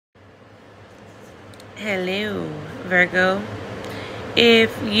Hello, Virgo.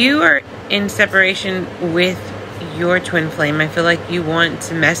 If you are in separation with your twin flame, I feel like you want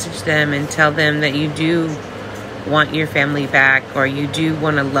to message them and tell them that you do want your family back, or you do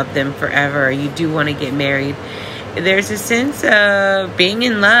want to love them forever, or you do want to get married. There's a sense of being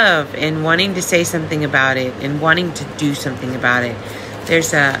in love and wanting to say something about it and wanting to do something about it.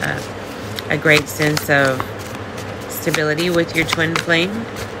 There's a great sense of stability with your twin flame,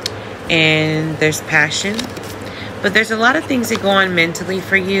 and there's passion, but there's a lot of things that go on mentally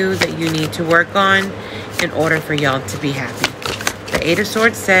for you that you need to work on in order for y'all to be happy. The Eight of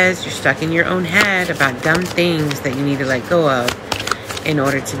Swords says you're stuck in your own head about dumb things that you need to let go of in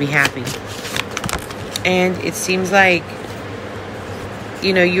order to be happy. And it seems like,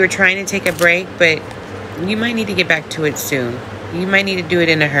 you're trying to take a break, but you might need to get back to it soon. You might need to do it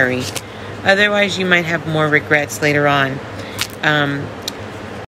in a hurry. Otherwise, you might have more regrets later on.